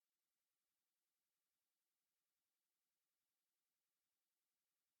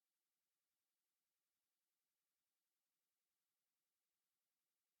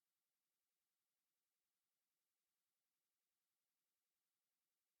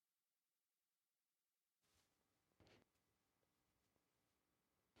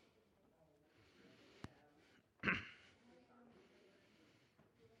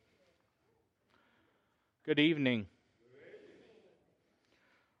Good evening.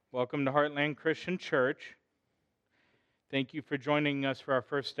 Welcome to Heartland Christian Church. Thank you for joining us for our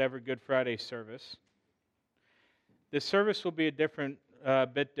first ever Good Friday service. This service will be a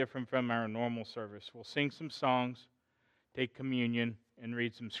bit different from our normal service. We'll sing some songs, take communion, and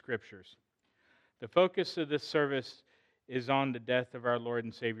read some scriptures. The focus of this service is on the death of our Lord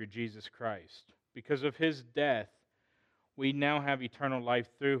and Savior Jesus Christ. Because of his death, we now have eternal life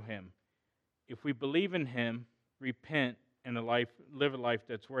through him. If we believe in him, repent, and live a life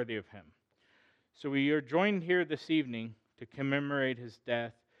that's worthy of him. So we are joined here this evening to commemorate his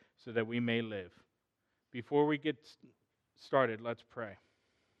death so that we may live. Before we get started, let's pray.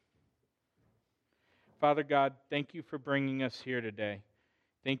 Father God, thank you for bringing us here today.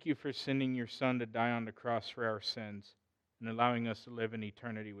 Thank you for sending your Son to die on the cross for our sins and allowing us to live in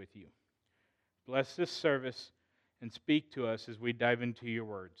eternity with you. Bless this service and speak to us as we dive into your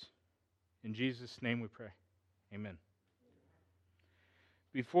words. In Jesus' name we pray. Amen.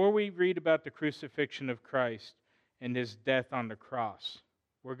 Before we read about the crucifixion of Christ and his death on the cross,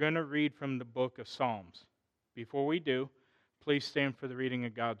 we're going to read from the book of Psalms. Before we do, please stand for the reading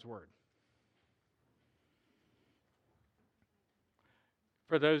of God's word.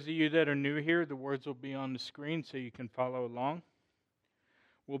 For those of you that are new here, the words will be on the screen so you can follow along.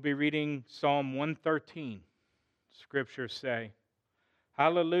 We'll be reading Psalm 113. Scriptures say,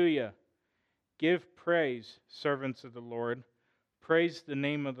 "Hallelujah! Give praise, servants of the Lord. Praise the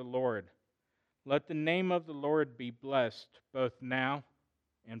name of the Lord. Let the name of the Lord be blessed, both now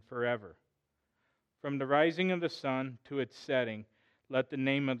and forever. From the rising of the sun to its setting, let the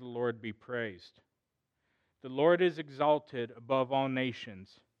name of the Lord be praised. The Lord is exalted above all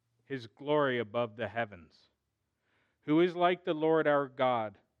nations, his glory above the heavens. Who is like the Lord our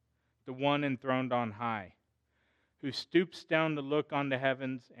God, the one enthroned on high, who stoops down to look on the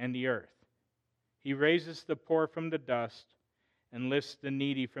heavens and the earth? He raises the poor from the dust and lifts the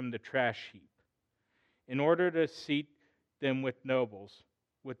needy from the trash heap, in order to seat them with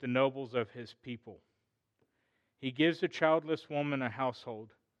the nobles of his people. He gives a childless woman a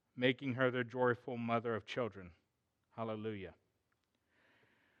household, making her the joyful mother of children." Hallelujah.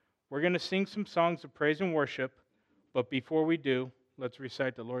 We're going to sing some songs of praise and worship, but before we do, let's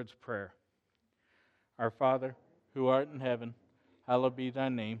recite the Lord's Prayer. Our Father, who art in heaven, hallowed be thy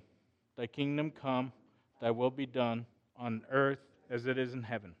name. Thy kingdom come, thy will be done, on earth as it is in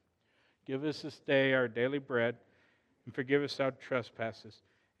heaven. Give us this day our daily bread, and forgive us our trespasses,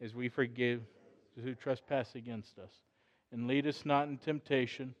 as we forgive those who trespass against us. And lead us not in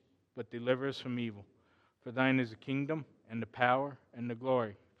temptation, but deliver us from evil. For thine is the kingdom, and the power, and the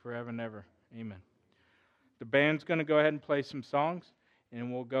glory, forever and ever. Amen. The band's going to go ahead and play some songs,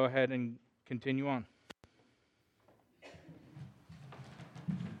 and we'll go ahead and continue on.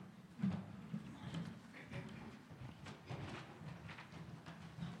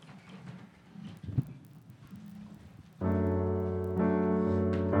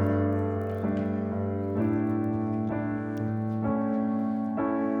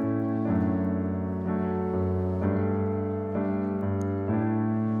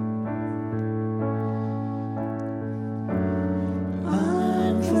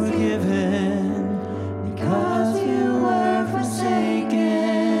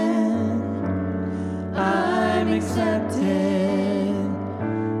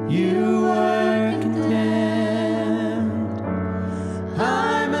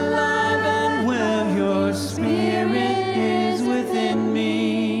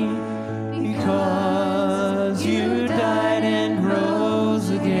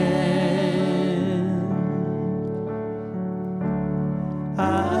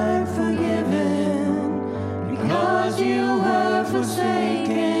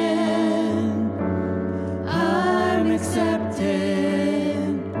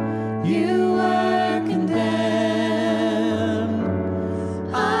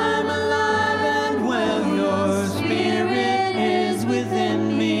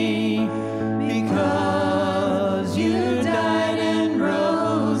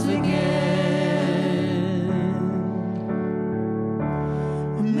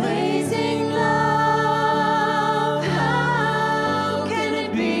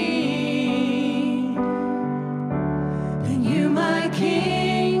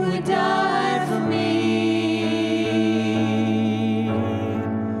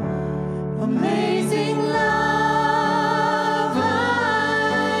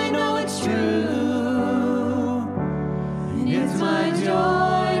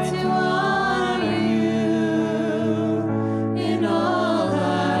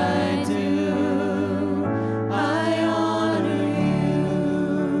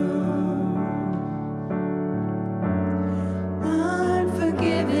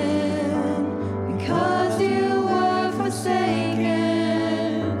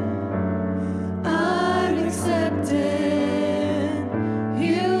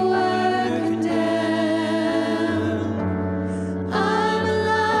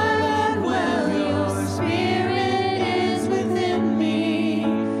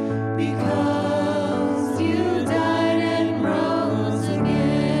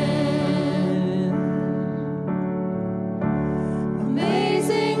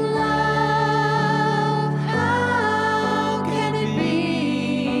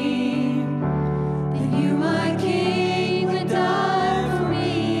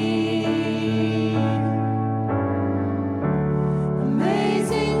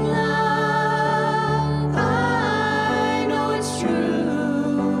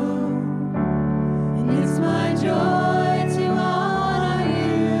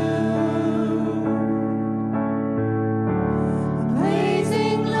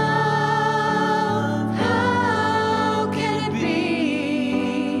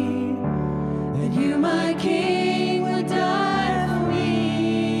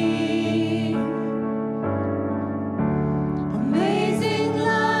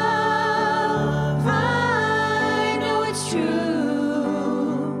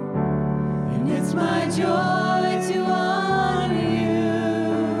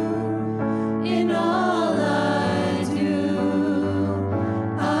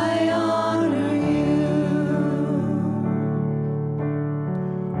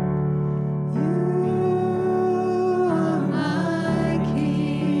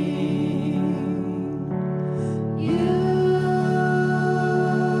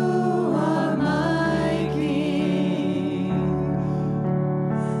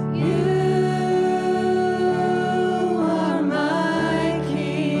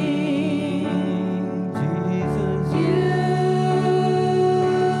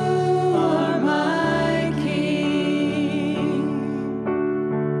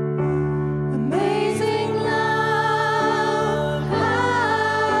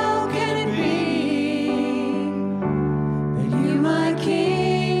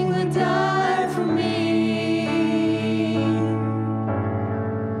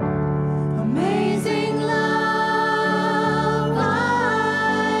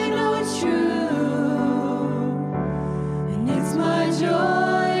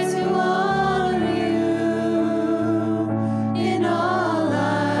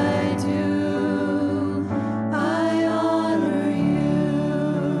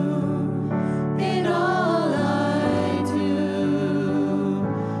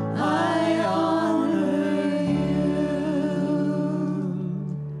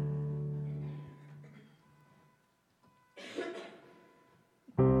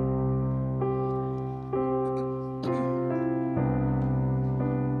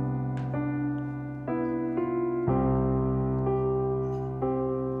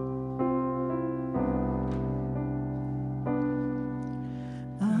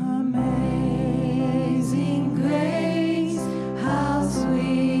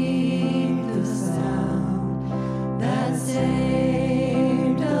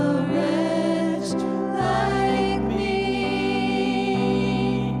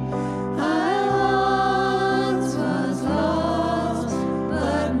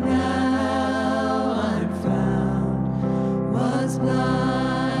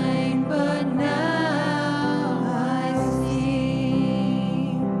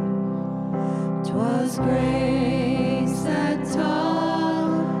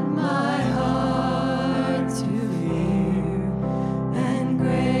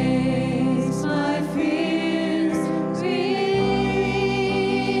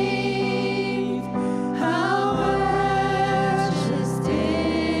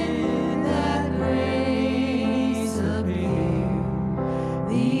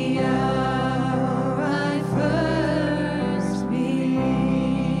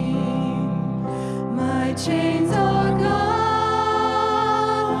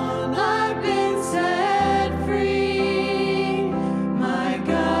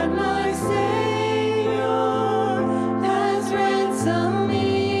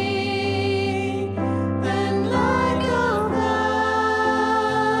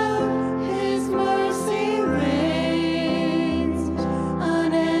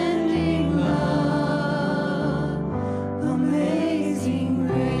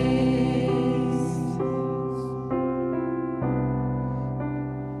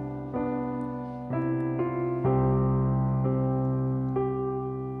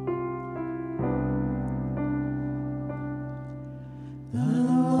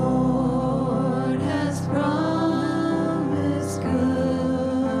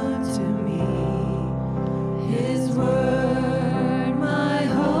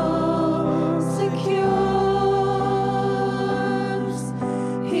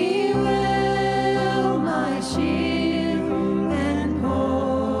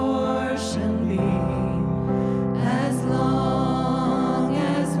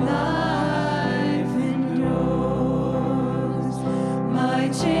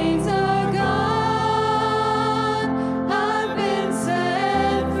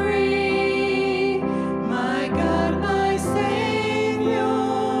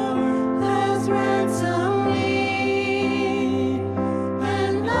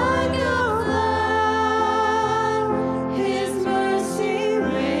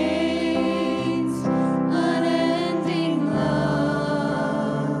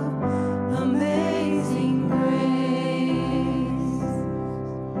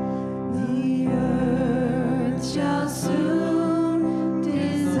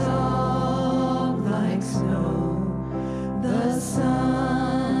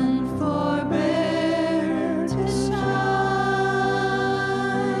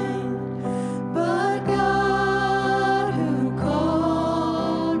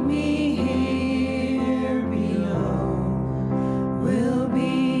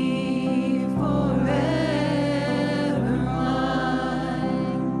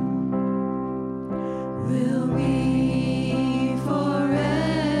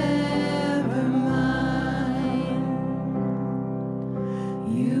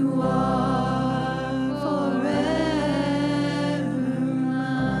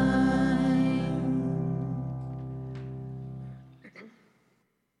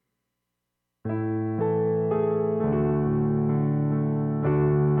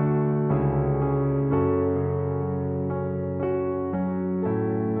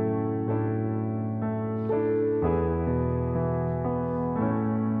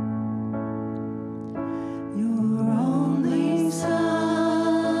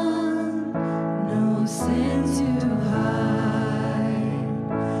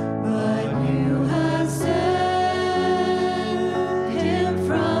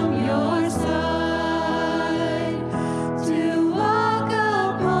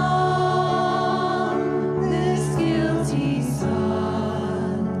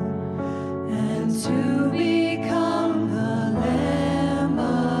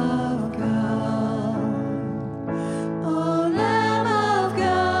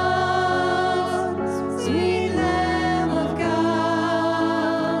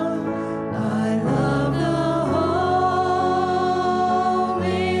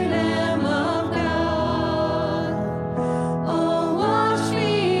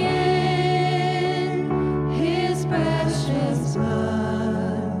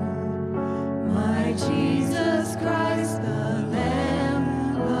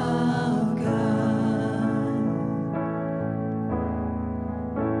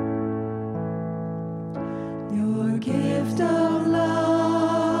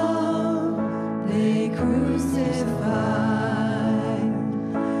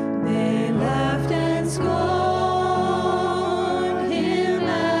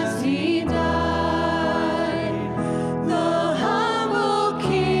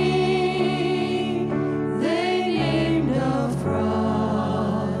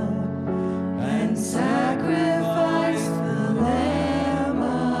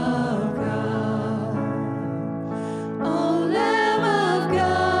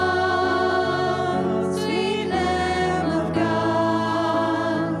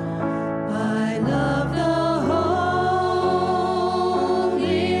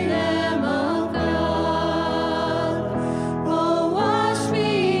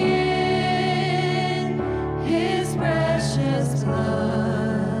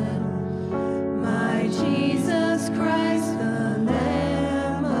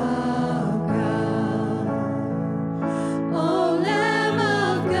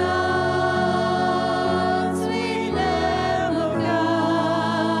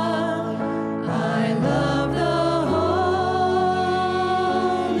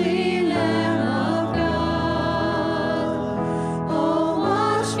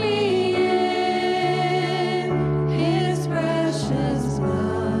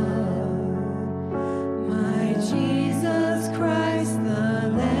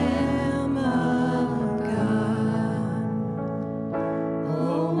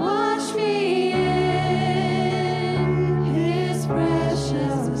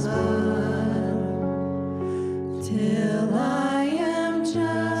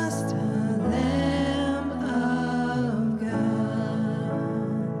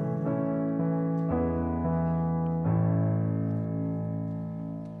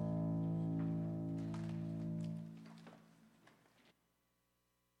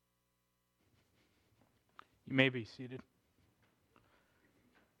 You may be seated.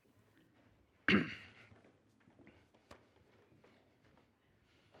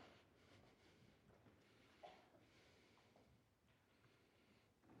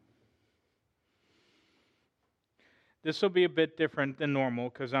 This will be a bit different than normal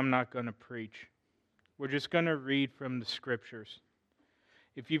because I'm not going to preach. We're just going to read from the scriptures.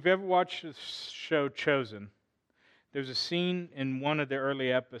 If you've ever watched the show Chosen, there's a scene in one of the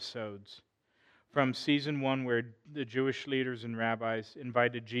early episodes from season 1 where the Jewish leaders and rabbis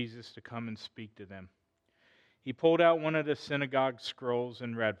invited Jesus to come and speak to them. He pulled out one of the synagogue scrolls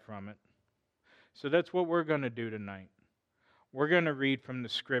and read from it. So that's what we're going to do tonight. We're going to read from the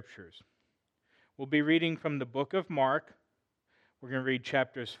scriptures. We'll be reading from the book of Mark. We're going to read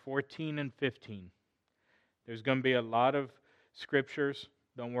chapters 14 and 15. There's going to be a lot of scriptures.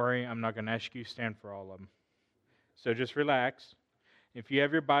 Don't worry, I'm not going to ask you to stand for all of them. So just relax. If you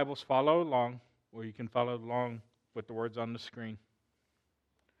have your Bibles, follow along, or you can follow along with the words on the screen.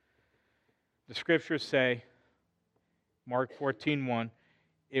 The scriptures say, Mark 14:1,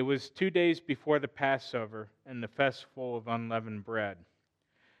 "It was 2 days before the Passover and the festival of unleavened bread.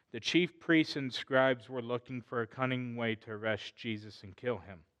 The chief priests and scribes were looking for a cunning way to arrest Jesus and kill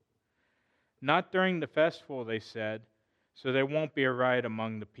him. Not during the festival, they said, so there won't be a riot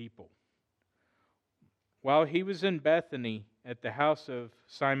among the people. While he was in Bethany at the house of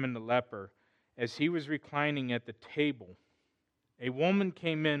Simon the leper, as he was reclining at the table, a woman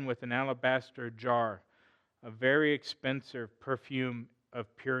came in with an alabaster jar of very expensive perfume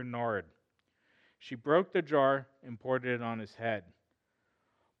of pure nard. She broke the jar and poured it on his head.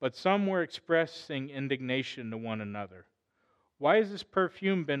 But some were expressing indignation to one another. 'Why has this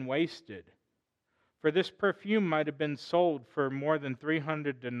perfume been wasted? For this perfume might have been sold for more than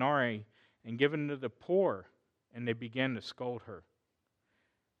 300 denarii and given to the poor.' And they began to scold her.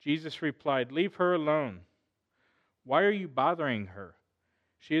 Jesus replied, 'Leave her alone. Why are you bothering her?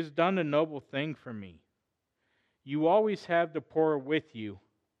 She has done a noble thing for me. You always have the poor with you,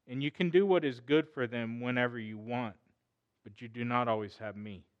 and you can do what is good for them whenever you want, but you do not always have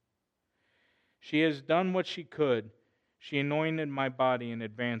me. She has done what she could. She anointed my body in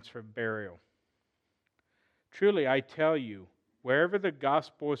advance for burial. Truly, I tell you, wherever the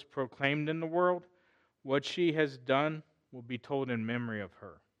gospel is proclaimed in the world, what she has done will be told in memory of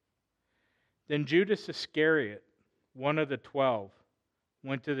her.' Then Judas Iscariot, one of the 12,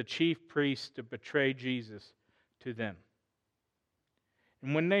 went to the chief priests to betray Jesus to them.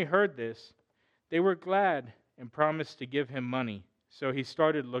 And when they heard this, they were glad and promised to give him money. So he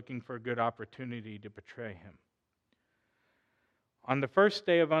started looking for a good opportunity to betray him. On the first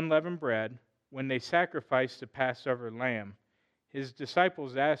day of unleavened bread, when they sacrificed the Passover lamb, his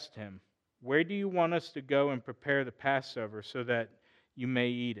disciples asked him, 'Where do you want us to go and prepare the Passover so that you may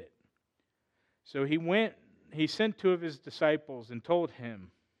eat it?' So he sent 2 of his disciples and told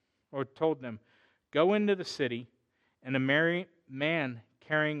them, 'Go into the city, and a man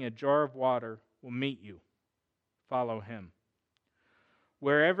carrying a jar of water will meet you. Follow him.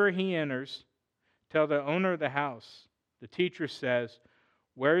 Wherever he enters, tell the owner of the house, the teacher says,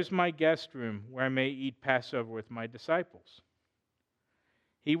 "Where is my guest room where I may eat Passover with my disciples?"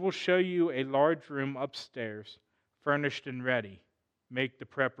 He will show you a large room upstairs, furnished and ready. Make the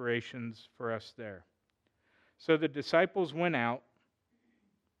preparations for us there." So the disciples went out,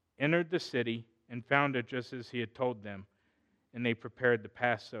 entered the city, and found it just as he had told them, and they prepared the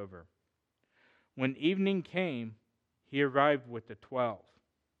Passover. When evening came, he arrived with the 12.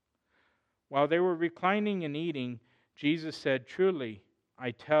 While they were reclining and eating, Jesus said, "Truly,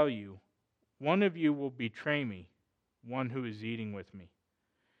 I tell you, one of you will betray me, one who is eating with me."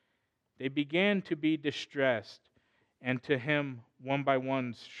 They began to be distressed, and to him, one by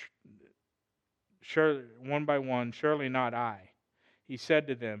one, "Surely not I." He said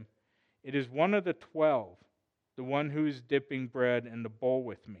to them, "It is one of the 12, the one who is dipping bread in the bowl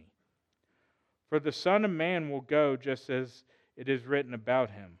with me. For the Son of Man will go just as it is written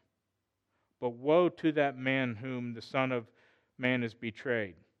about him. But woe to that man whom the Son of Man is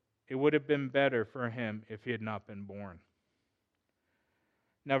betrayed. It would have been better for him if he had not been born."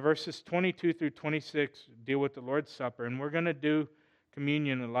 Now verses 22 through 26 deal with the Lord's Supper, and we're going to do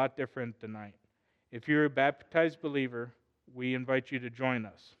communion a lot different tonight. If you're a baptized believer, we invite you to join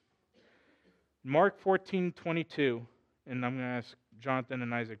us. Mark 14:22, and I'm going to ask Jonathan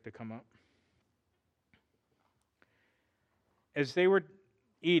and Isaac to come up. As they were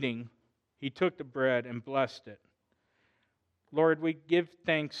eating, he took the bread and blessed it. "Lord, we give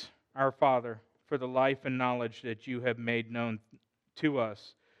thanks, our Father, for the life and knowledge that you have made known to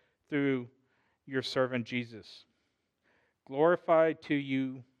us through your servant Jesus. Glory to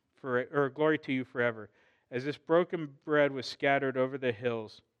you forever. as this broken bread was scattered over the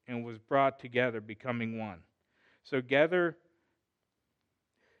hills and was brought together, becoming one. So gather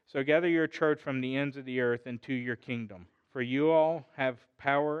your church from the ends of the earth into your kingdom, for you all have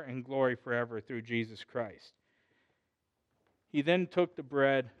power and glory forever through Jesus Christ. He then took the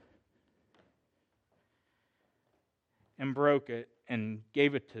bread and broke it and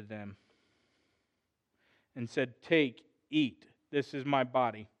gave it to them and said, "Take, eat, this is my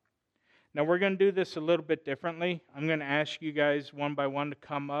body." Now we're going to do this a little bit differently. I'm going to ask you guys one by one to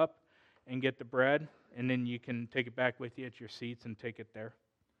come up and get the bread, and then you can take it back with you at your seats and take it there.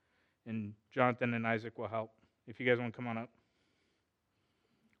 And Jonathan and Isaac will help. If you guys want to come on up.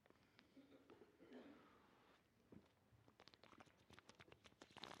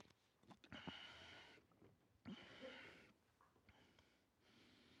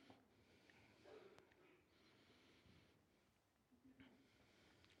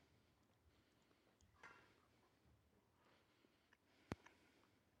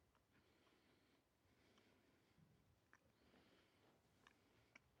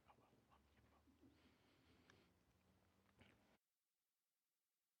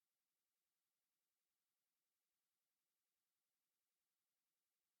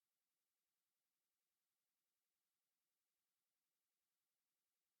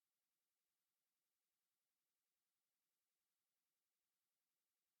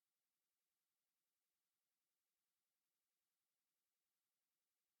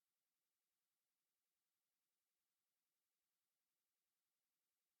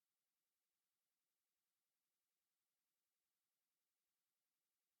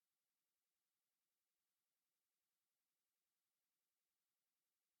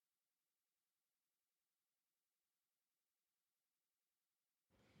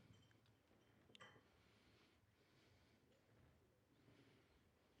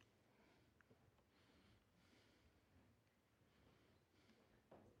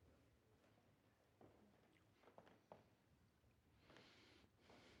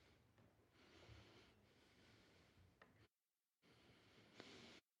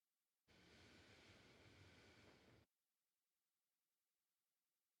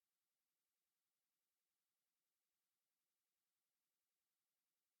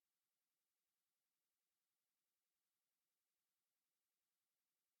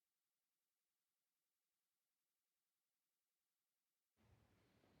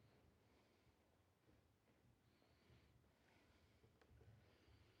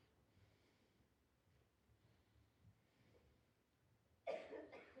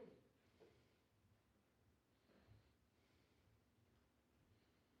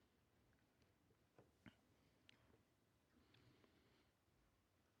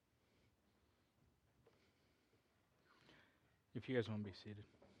 If you guys want to be seated.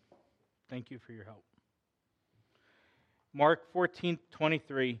 Thank you for your help. Mark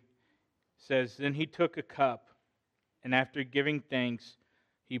 14:23 says, "Then he took a cup, and after giving thanks,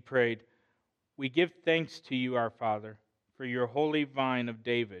 he prayed, 'We give thanks to you, our Father, for your holy vine of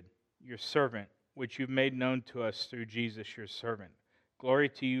David, your servant, which you've made known to us through Jesus, your servant. Glory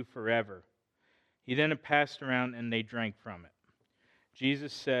to you forever.' He then passed around, and they drank from it.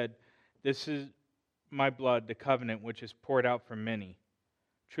 Jesus said, 'This is my blood, the covenant, which is poured out for many.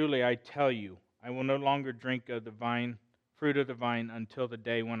 Truly, I tell you, I will no longer drink of the fruit of the vine until the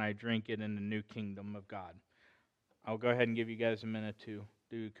day when I drink it in the new kingdom of God.'" I'll go ahead and give you guys a minute to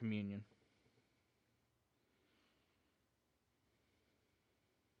do communion.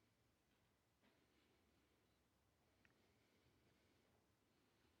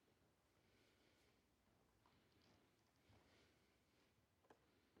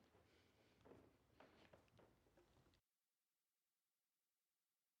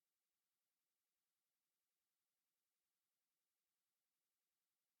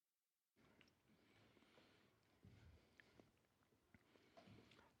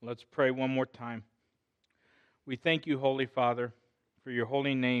 Let's pray one more time. We thank you, Holy Father, for your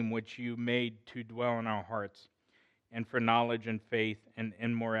holy name which you made to dwell in our hearts, and for knowledge and faith and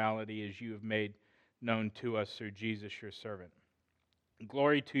immorality as you have made known to us through Jesus your servant.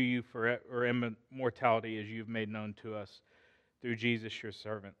 Glory to you for immortality as you have made known to us through Jesus your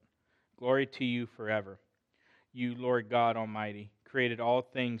servant. Glory to you forever. You, Lord God Almighty, created all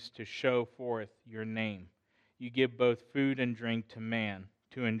things to show forth your name. You give both food and drink to man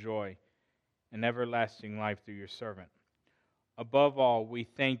to enjoy, and everlasting life through your servant. Above all, we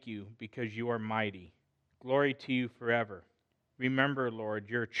thank you because you are mighty. Glory to you forever. Remember, Lord,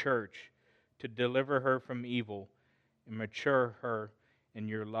 your church, to deliver her from evil and mature her in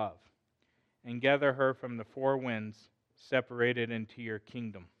your love, and gather her from the four winds, separated into your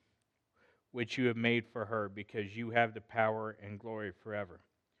kingdom. which you have made for her, because you have the power and glory forever.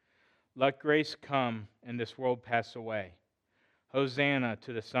 Let grace come and this world pass away. Hosanna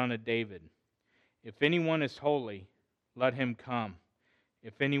to the Son of David. If anyone is holy, let him come.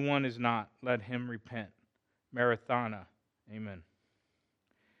 If anyone is not, let him repent. Maranatha. Amen.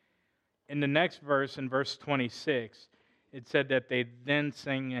 In the next verse, in verse 26, it said that they then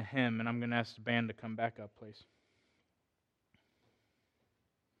sang a hymn, and I'm going to ask the band to come back up, please.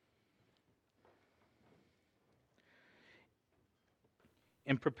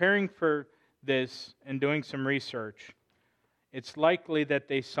 In preparing for this and doing some research, it's likely that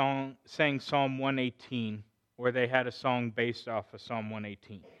they sang Psalm 118, or they had a song based off of Psalm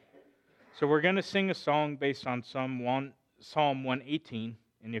 118. So we're going to sing a song based on Psalm 118,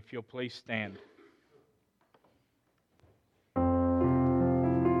 and if you'll please stand.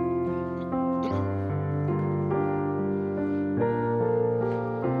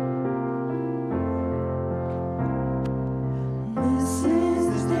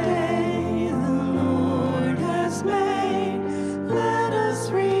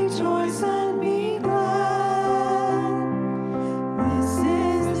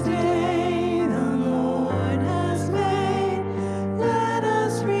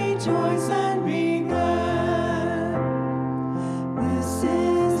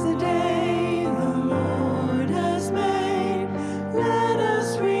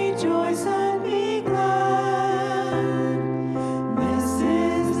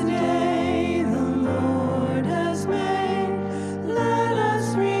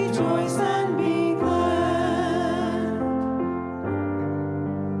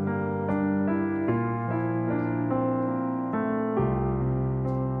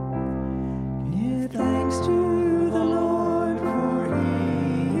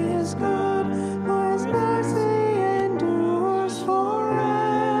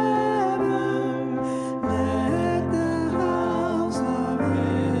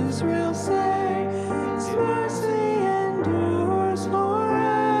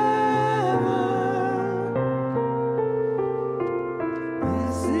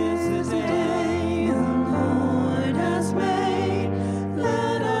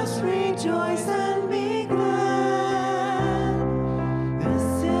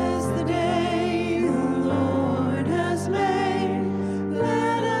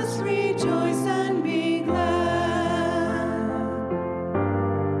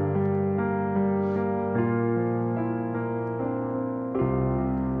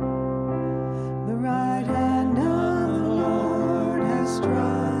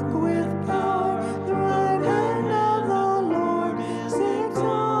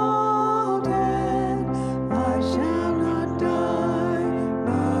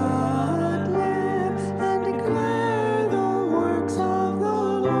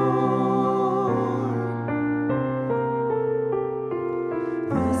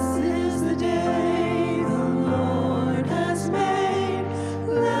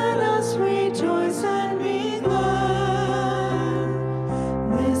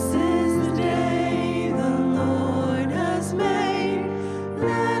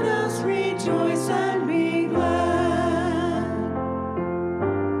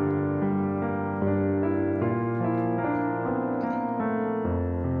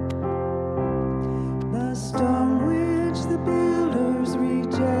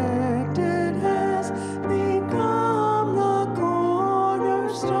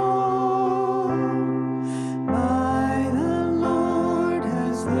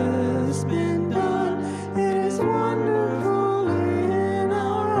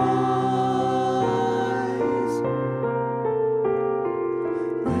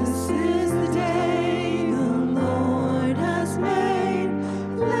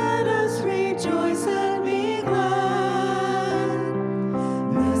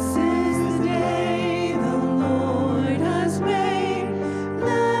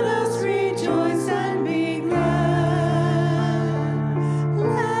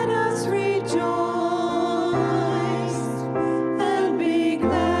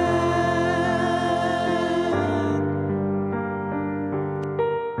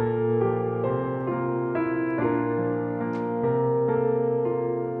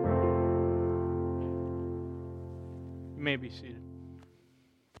 You may be seated.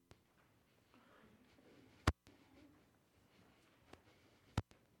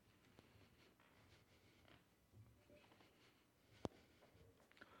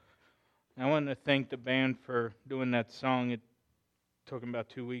 I want to thank the band for doing that song. It took them about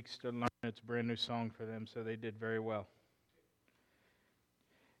 2 weeks to learn. It's a brand new song for them, so they did very well.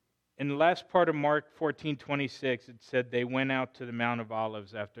 In the last part of Mark 14:26, it said they went out to the Mount of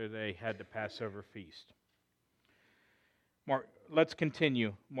Olives after they had the Passover feast. Let's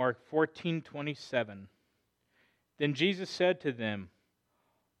continue. Mark 14:27. Then Jesus said to them,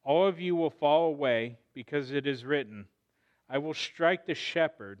 all of you will fall away, because it is written, I will strike the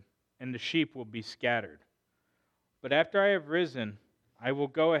shepherd, and the sheep will be scattered. But after I have risen, I will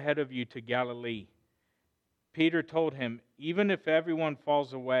go ahead of you to Galilee. Peter told him, even if everyone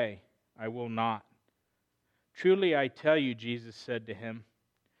falls away, I will not. Truly I tell you, Jesus said to him,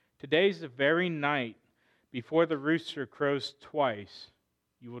 today is the very night before the rooster crows twice,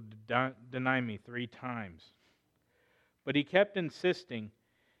 you will deny me 3 times. But he kept insisting,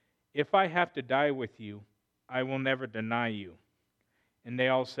 if I have to die with you, I will never deny you. And they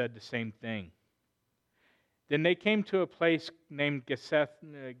all said the same thing. Then they came to a place named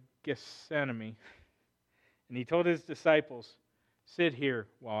Gethsemane, and he told his disciples, sit here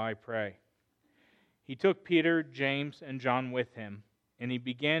while I pray. He took Peter, James, and John with him, and he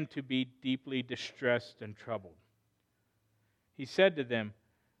began to be deeply distressed and troubled. He said to them,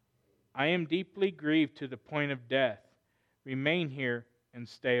 I am deeply grieved to the point of death. Remain here and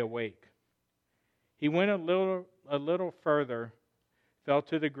stay awake. He went a little further, fell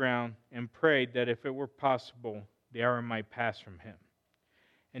to the ground, and prayed that if it were possible, the hour might pass from him.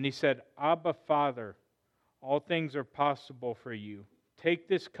 And he said, Abba, Father, all things are possible for you. Take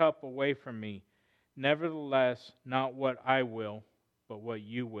this cup away from me. Nevertheless, not what I will, but what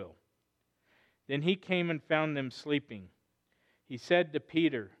you will. Then he came and found them sleeping. He said to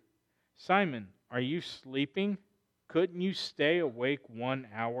Peter, Simon, are you sleeping? Couldn't you stay awake 1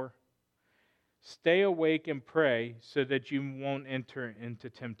 hour? Stay awake and pray so that you won't enter into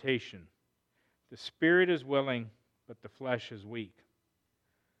temptation. The spirit is willing, but the flesh is weak.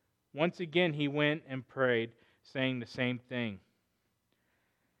 Once again he went and prayed, saying the same thing.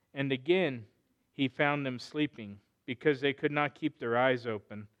 And again he found them sleeping, because they could not keep their eyes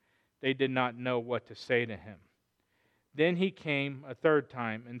open. They did not know what to say to him. Then he came a 3rd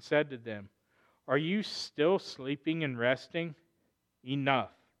time and said to them, are you still sleeping and resting?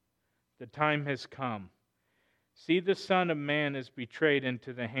 Enough. The time has come. See, the Son of Man is betrayed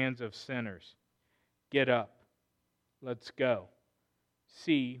into the hands of sinners. Get up. Let's go.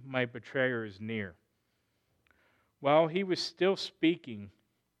 See, my betrayer is near. While he was still speaking,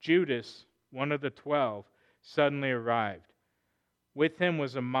 Judas, one of the 12, suddenly arrived. With him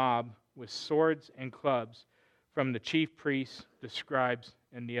was a mob with swords and clubs from the chief priests, the scribes,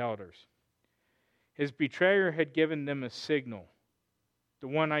 and the elders. His betrayer had given them a signal. The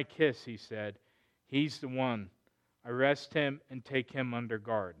one I kiss, he said, he's the one. Arrest him and take him under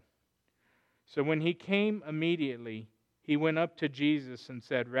guard. So when he came immediately, he went up to Jesus and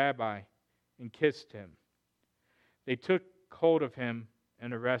said, Rabbi, and kissed him. They took hold of him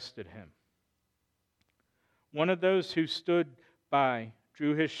and arrested him. One of those who stood by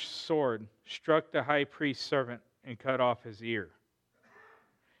drew his sword, struck the high priest's servant, and cut off his ear.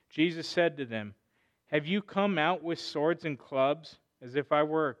 Jesus said to them, have you come out with swords and clubs, as if I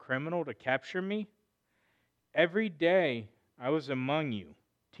were a criminal, to capture me? Every day I was among you,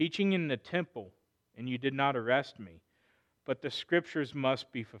 teaching in the temple, and you did not arrest me, but the scriptures must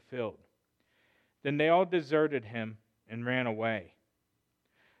be fulfilled. Then they all deserted him and ran away.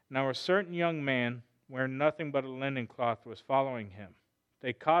 Now a certain young man, wearing nothing but a linen cloth, was following him.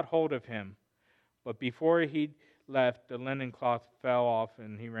 They caught hold of him, but before he left, the linen cloth fell off,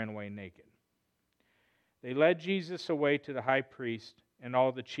 and he ran away naked. They led Jesus away to the high priest, and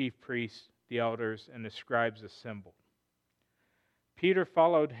all the chief priests, the elders, and the scribes assembled. Peter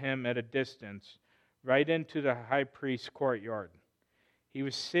followed him at a distance, right into the high priest's courtyard. He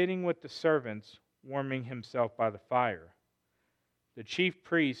was sitting with the servants, warming himself by the fire. The chief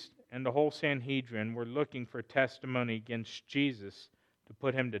priests and the whole Sanhedrin were looking for testimony against Jesus to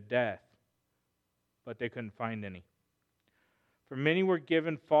put him to death, but they couldn't find any. For many were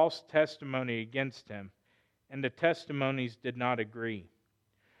given false testimony against him, and the testimonies did not agree.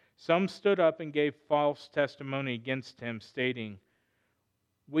 Some stood up and gave false testimony against him, stating,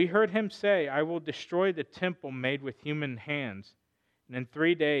 we heard him say, I will destroy the temple made with human hands, and in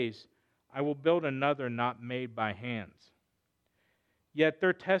 3 days I will build another not made by hands. Yet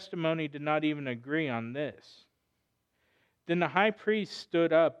their testimony did not even agree on this. Then the high priest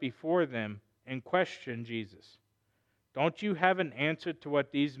stood up before them and questioned Jesus. Don't you have an answer to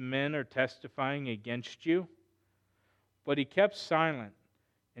what these men are testifying against you? But he kept silent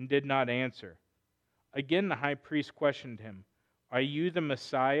and did not answer. Again the high priest questioned him, are you the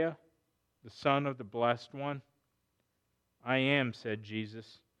Messiah, the Son of the Blessed One? I am, said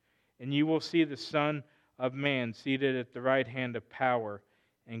Jesus, and you will see the Son of Man seated at the right hand of power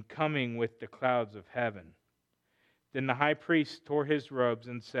and coming with the clouds of heaven." Then the high priest tore his robes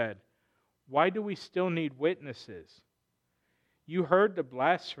and said, "Why do we still need witnesses? You heard the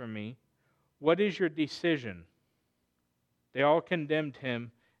blasphemy. What is your decision?" They all condemned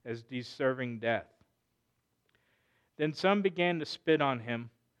him as deserving death. Then some began to spit on him,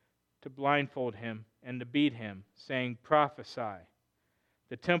 to blindfold him, and to beat him, saying, "Prophesy."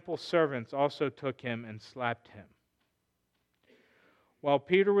 The temple servants also took him and slapped him. While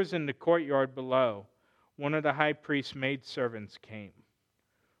Peter was in the courtyard below, one of the high priest's maidservants came.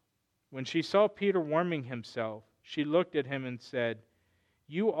 When she saw Peter warming himself, she looked at him and said,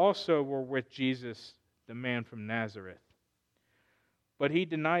 "You also were with Jesus, the man from Nazareth." But he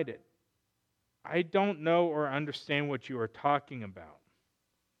denied it. "I don't know or understand what you are talking about."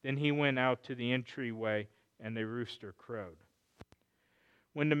 Then he went out to the entryway, and a rooster crowed.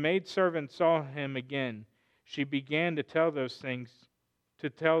 When the maidservant saw him again, she began to tell those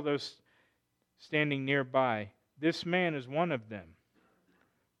standing nearby, "This man is one of them."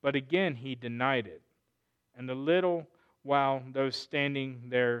 But again he denied it. And a little while those standing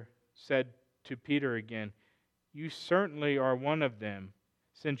there said to Peter again, "You certainly are one of them,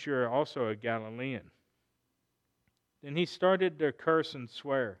 since you are also a Galilean." Then he started to curse and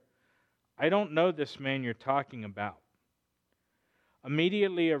swear, "I don't know this man you're talking about."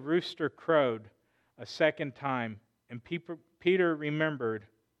 Immediately a rooster crowed a second time, and Peter remembered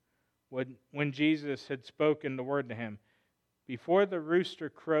when Jesus had spoken the word to him, "Before the rooster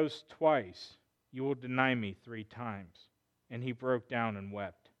crows twice, you will deny me 3 times." And he broke down and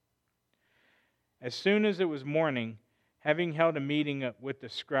wept. As soon as it was morning, having held a meeting with the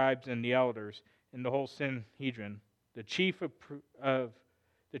scribes and the elders and the whole Sanhedrin, the chief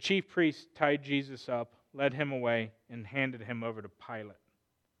priests tied Jesus up, led him away, and handed him over to Pilate.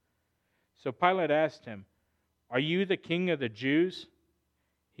 So Pilate asked him, "Are you the king of the Jews?"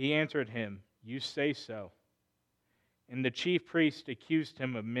 He answered him, "You say so." And the chief priests accused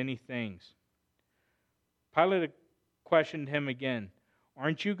him of many things. Pilate questioned him again,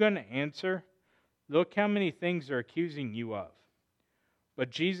 "Aren't you going to answer? Look how many things they're accusing you of." But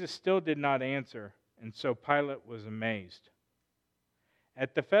Jesus still did not answer, and so Pilate was amazed.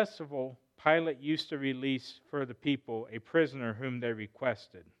 At the festival, Pilate used to release for the people a prisoner whom they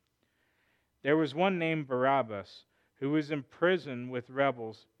requested. There was one named Barabbas, who was in prison with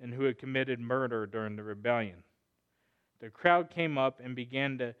rebels and who had committed murder during the rebellion. The crowd came up and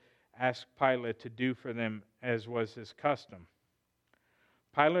began to ask Pilate to do for them as was his custom.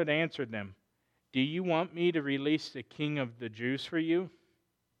 Pilate answered them, "Do you want me to release the king of the Jews for you?"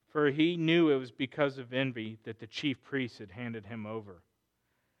 For he knew it was because of envy that the chief priests had handed him over.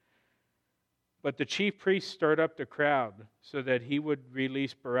 But the chief priests stirred up the crowd so that he would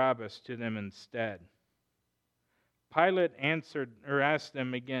release Barabbas to them instead. Pilate asked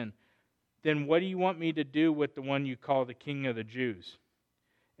them again, "Then what do you want me to do with the one you call the king of the Jews?"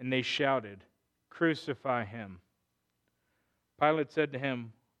 And they shouted, "Crucify him." Pilate said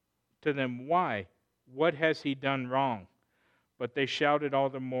to them, "Why? What has he done wrong?" But they shouted all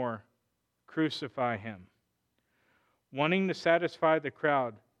the more, "Crucify him." Wanting to satisfy the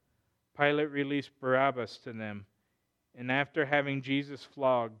crowd, Pilate released Barabbas to them, and after having Jesus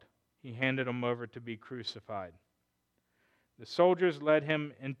flogged, he handed him over to be crucified. The soldiers led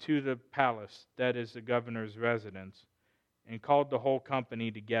him into the palace, that is the governor's residence, and called the whole company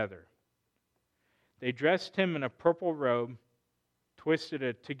together. They dressed him in a purple robe, twisted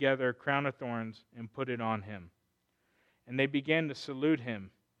it together a crown of thorns, and put it on him. And they began to salute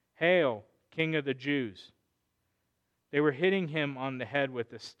him, "Hail, King of the Jews!" They were hitting him on the head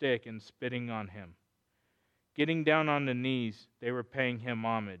with a stick and spitting on him. Getting down on the knees, they were paying him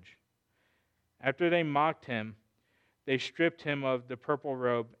homage. After they mocked him, they stripped him of the purple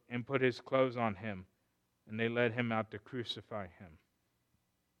robe and put his clothes on him, and they led him out to crucify him.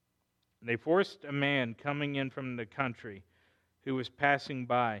 They forced a man coming in from the country who was passing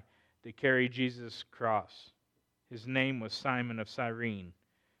by to carry Jesus' cross. His name was Simon of Cyrene,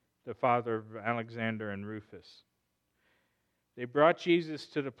 the father of Alexander and Rufus. They brought Jesus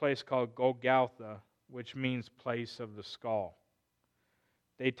to the place called Golgotha, which means place of the skull.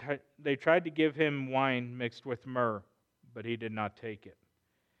 They tried to give him wine mixed with myrrh, but he did not take it.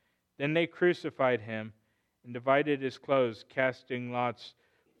 Then they crucified him and divided his clothes, casting lots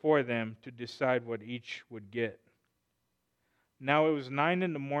for them to decide what each would get. Now it was 9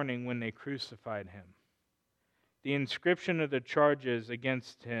 a.m. when they crucified him. The inscription of the charges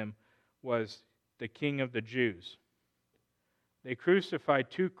against him was the King of the Jews. They crucified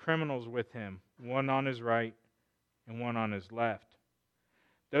 2 criminals with him, one on his right and one on his left.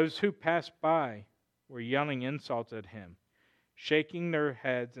 Those who passed by were yelling insults at him, shaking their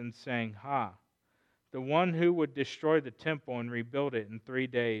heads and saying, "Ha, the one who would destroy the temple and rebuild it in 3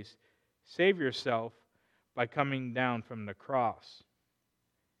 days, save yourself by coming down from the cross."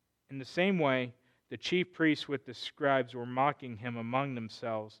 In the same way, the chief priests with the scribes were mocking him among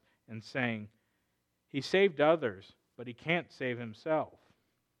themselves and saying, "He saved others, but he can't save himself.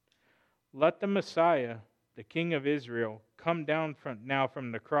 Let the Messiah, the King of Israel, come down now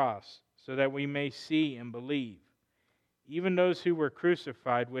from the cross, so that we may see and believe." Even those who were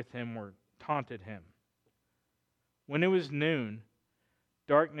crucified with him were taunted him. When it was noon,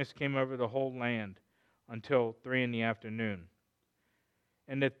 darkness came over the whole land until 3 p.m.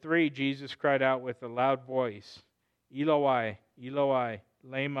 And at 3, Jesus cried out with a loud voice, "Eloi, Eloi,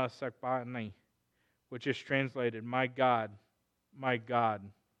 lema sabachthani," which is translated, my God,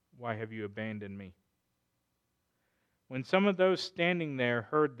 why have you abandoned me?" When some of those standing there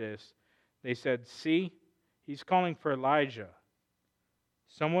heard this, they said, "See, he's calling for Elijah."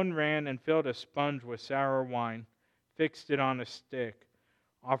 Someone ran and filled a sponge with sour wine, fixed it on a stick,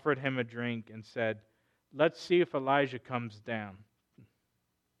 offered him a drink, and said, "Let's see if Elijah comes down."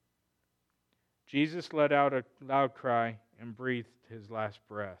 Jesus let out a loud cry and breathed his last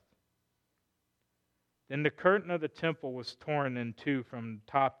breath. Then the curtain of the temple was torn in two from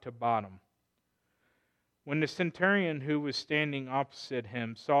top to bottom. When the centurion who was standing opposite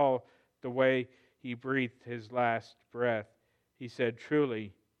him saw the way he breathed his last breath, he said,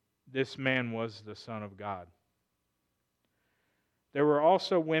 "Truly, this man was the Son of God." There were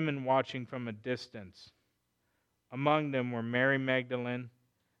also women watching from a distance. Among them were Mary Magdalene,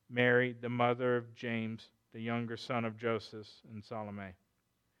 Mary, the mother of James, the younger son of Joseph, and Salome.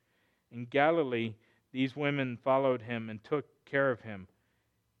 In Galilee, these women followed him and took care of him.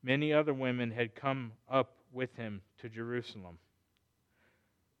 Many other women had come up with him to Jerusalem.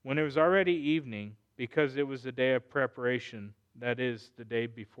 When it was already evening, because it was the day of preparation, that is, the day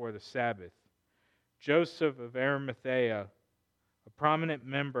before the Sabbath, Joseph of Arimathea, a prominent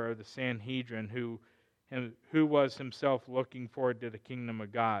member of the Sanhedrin who was himself looking forward to the kingdom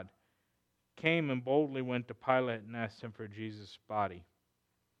of God, came and boldly went to Pilate and asked him for Jesus' body.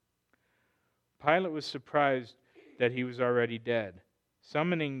 Pilate was surprised that he was already dead.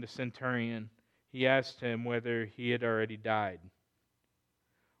 Summoning the centurion, he asked him whether he had already died.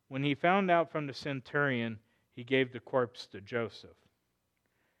 When he found out from the centurion, he gave the corpse to Joseph.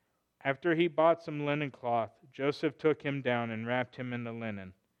 After he bought some linen cloth, Joseph took him down and wrapped him in the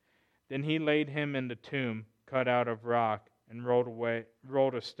linen. Then he laid him in the tomb cut out of rock and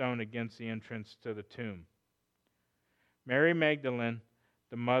rolled a stone against the entrance to the tomb. Mary Magdalene,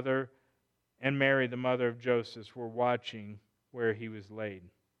 and Mary, the mother of Joseph, were watching where he was laid.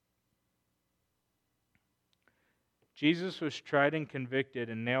 Jesus was tried and convicted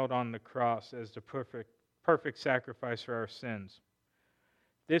and nailed on the cross as the perfect sacrifice for our sins.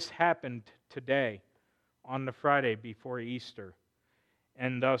 This happened today, on the Friday before Easter,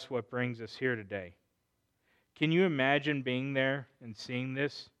 and thus what brings us here today. Can you imagine being there and seeing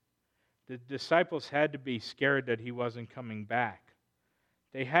this? The disciples had to be scared that he wasn't coming back.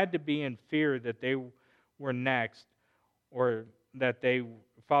 They had to be in fear that they were next, or that they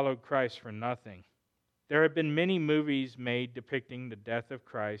followed Christ for nothing. There have been many movies made depicting the death of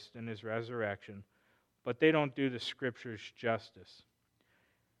Christ and his resurrection, but they don't do the Scriptures justice.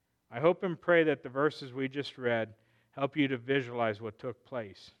 I hope and pray that the verses we just read help you to visualize what took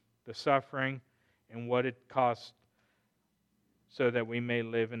place, the suffering, and what it cost so that we may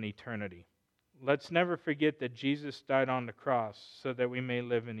live in eternity. Let's never forget that Jesus died on the cross so that we may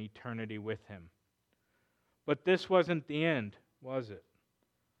live in eternity with him. But this wasn't the end, was it?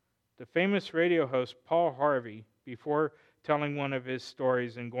 The famous radio host Paul Harvey, before telling one of his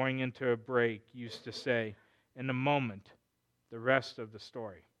stories and going into a break, used to say, "In a moment, the rest of the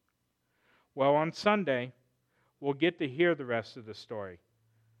story." Well, on Sunday, we'll get to hear the rest of the story.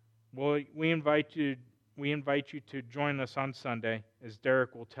 We invite you to join us on Sunday as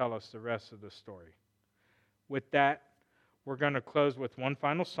Derek will tell us the rest of the story. With that, we're going to close with one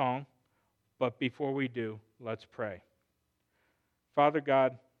final song, but before we do, let's pray. Father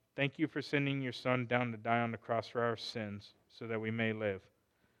God, thank you for sending your Son down to die on the cross for our sins so that we may live.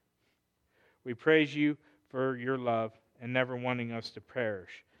 We praise you for your love and never wanting us to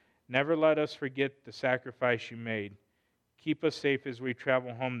perish. Never let us forget the sacrifice you made. Keep us safe as we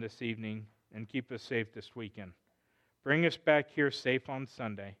travel home this evening, and keep us safe this weekend. Bring us back here safe on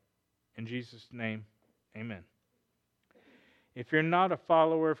Sunday. In Jesus' name, amen. If you're not a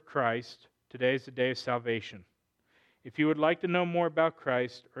follower of Christ, today is the day of salvation. If you would like to know more about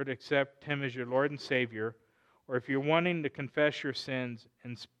Christ or to accept him as your Lord and Savior, or if you're wanting to confess your sins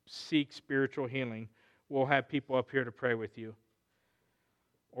and seek spiritual healing, we'll have people up here to pray with you.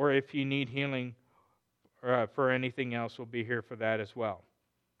 or if you need healing for anything else, we'll be here for that as well.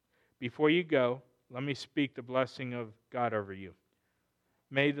 Before you go, let me speak the blessing of God over you.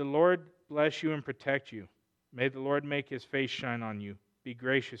 May the Lord bless you and protect you. May the Lord make his face shine on you, be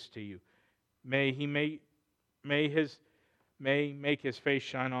gracious to you. May make his face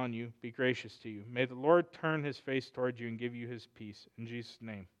shine on you, be gracious to you. May the Lord turn his face toward you and give you his peace. In Jesus'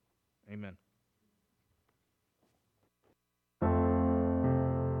 name, amen.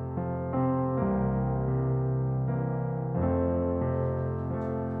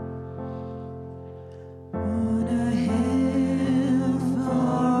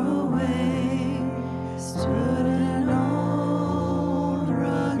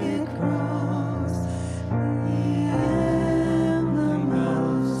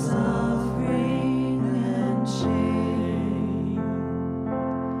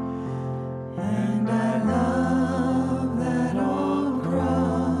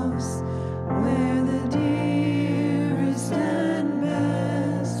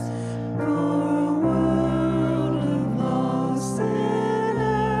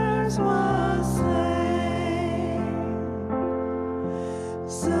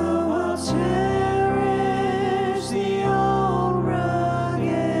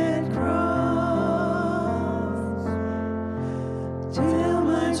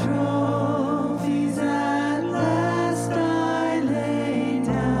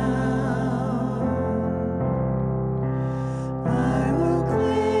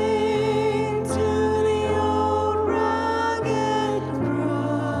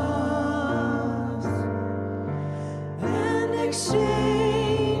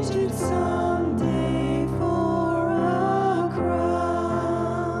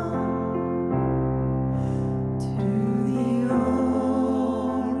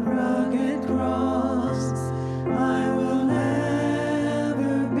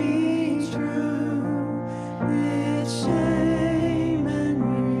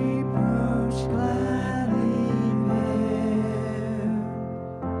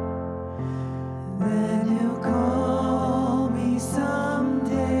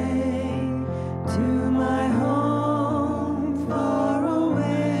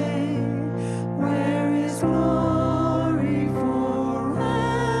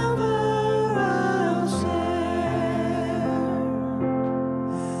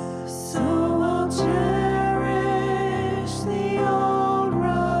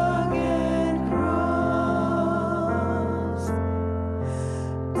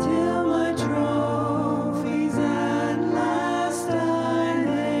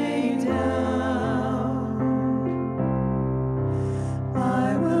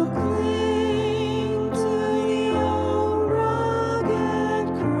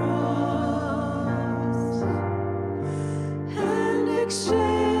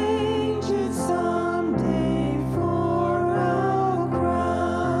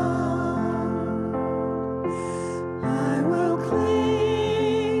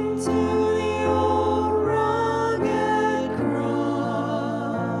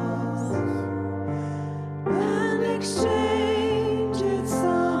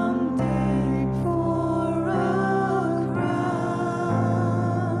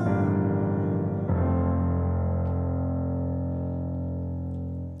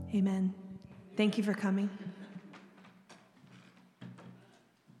 Amen. Thank you for coming.